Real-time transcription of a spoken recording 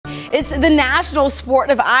It's the national sport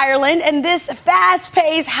of Ireland, and this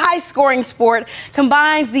fast-paced, high-scoring sport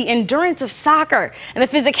combines the endurance of soccer and the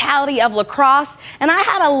physicality of lacrosse. And I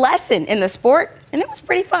had a lesson in the sport, and it was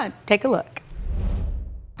pretty fun. Take a look.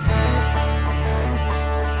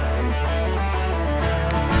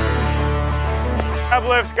 Jab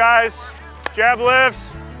lifts, guys. Jab lifts.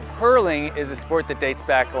 Hurling is a sport that dates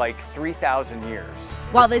back like 3,000 years.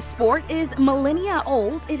 While this sport is millennia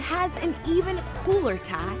old, it has an even cooler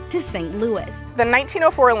tie to St. Louis. The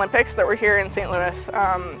 1904 Olympics that were here in St. Louis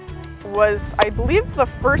was, I believe, the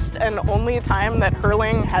first and only time that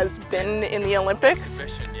hurling has been in the Olympics.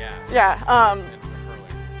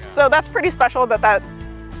 So that's pretty special that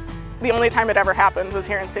the only time it ever happened was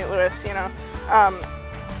here in St. Louis, you know.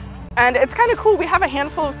 And it's kind of cool. We have a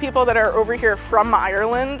handful of people that are over here from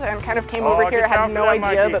Ireland and kind of came over here, had no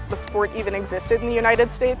idea that the sport even existed in the United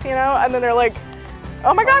States, you know, and then they're like,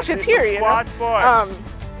 oh my gosh, it's here, you know.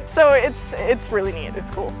 So it's really neat, it's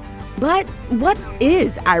cool. But what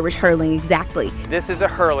is Irish hurling exactly? This is a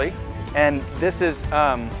hurley, and this is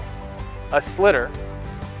a slitter,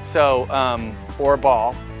 so, or a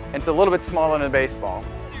ball, and it's a little bit smaller than a baseball.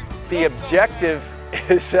 The objective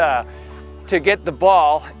is to get the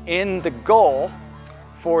ball in the goal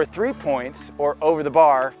for 3 points or over the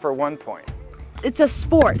bar for 1 point. It's a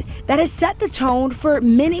sport that has set the tone for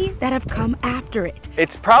many that have come after it.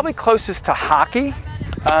 It's probably closest to hockey,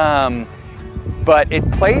 but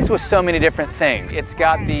it plays with so many different things. It's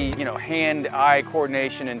got the hand-eye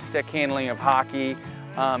coordination and stick handling of hockey,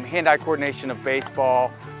 hand-eye coordination of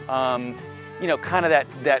baseball, kind of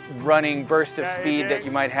that running burst of speed that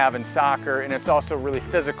you might have in soccer, and it's also really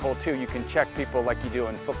physical too. You can check people like you do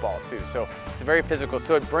in football too. So it's very physical.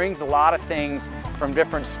 So it brings a lot of things from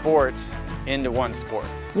different sports into one sport.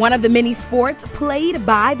 One of the many sports played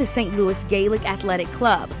by the St. Louis Gaelic Athletic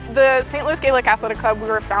Club. The St. Louis Gaelic Athletic Club, we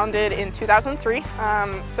were founded in 2003.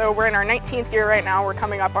 So we're in our 19th year right now. We're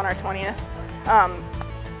coming up on our 20th.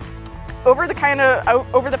 Over the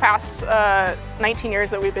past 19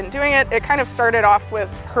 years that we've been doing it, it kind of started off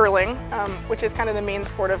with hurling, which is kind of the main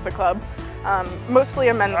sport of the club. Mostly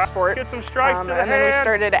a men's sport. Get some strikes to the and then we hand.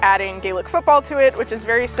 started adding Gaelic football to it, which is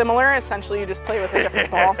very similar. Essentially, you just play with a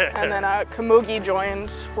different ball. And then Camogie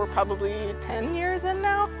joined. We're probably 10 years in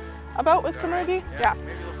now, about with Camogie. Yeah.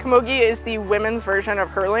 Camogie is the women's version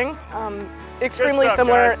of hurling. Extremely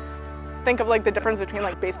similar. Guys. Think of like the difference between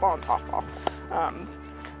like baseball and softball.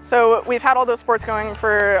 So we've had all those sports going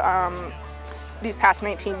for these past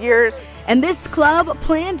 19 years. And this club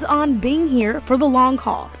plans on being here for the long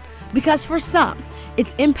haul, because for some,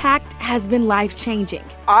 its impact has been life-changing.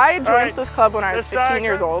 I joined this club when I was 15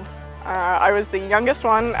 years old. I was the youngest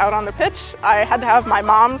one out on the pitch. I had to have my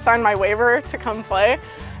mom sign my waiver to come play.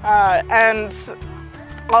 And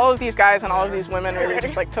all of these guys and all of these women really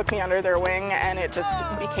just like took me under their wing, and it just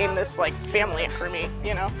became this like family for me,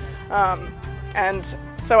 you know. And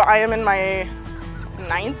so I am in my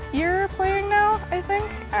 9th year playing now, I think,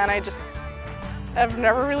 and I've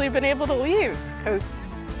never really been able to leave because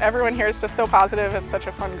everyone here is just so positive. It's such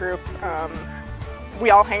a fun group.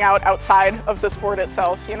 We all hang out outside of the sport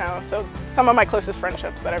itself, you know, so some of my closest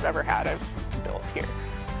friendships that I've ever had I've built here.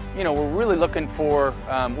 You know, we're really looking for,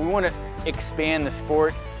 we want to expand the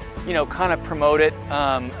sport, you know, kind of promote it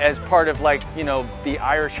as part of like, you know, the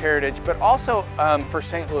Irish heritage, but also for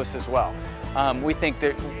St. Louis as well. We think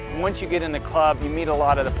that once you get in the club, you meet a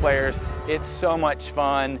lot of the players. It's so much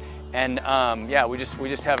fun, and yeah, we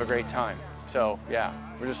just have a great time. So yeah,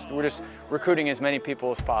 we're just recruiting as many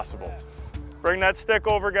people as possible. Bring that stick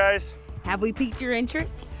over, guys. Have we piqued your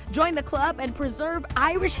interest? Join the club and preserve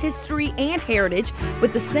Irish history and heritage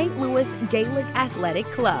with the St. Louis Gaelic Athletic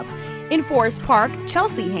Club. In Forest Park,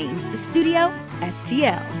 Chelsea Haynes, Studio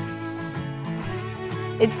STL.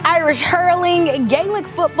 It's Irish hurling, Gaelic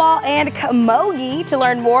football, and camogie. To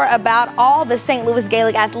learn more about all the St. Louis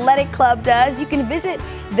Gaelic Athletic Club does, you can visit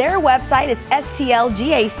their website. It's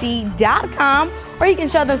stlgac.com, or you can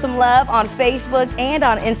show them some love on Facebook and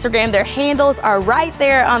on Instagram. Their handles are right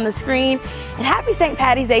there on the screen. And happy St.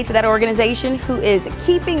 Paddy's Day to that organization who is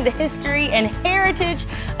keeping the history and heritage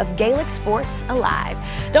of Gaelic sports alive.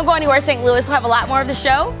 Don't go anywhere, St. Louis. We'll have a lot more of the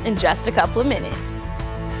show in just a couple of minutes.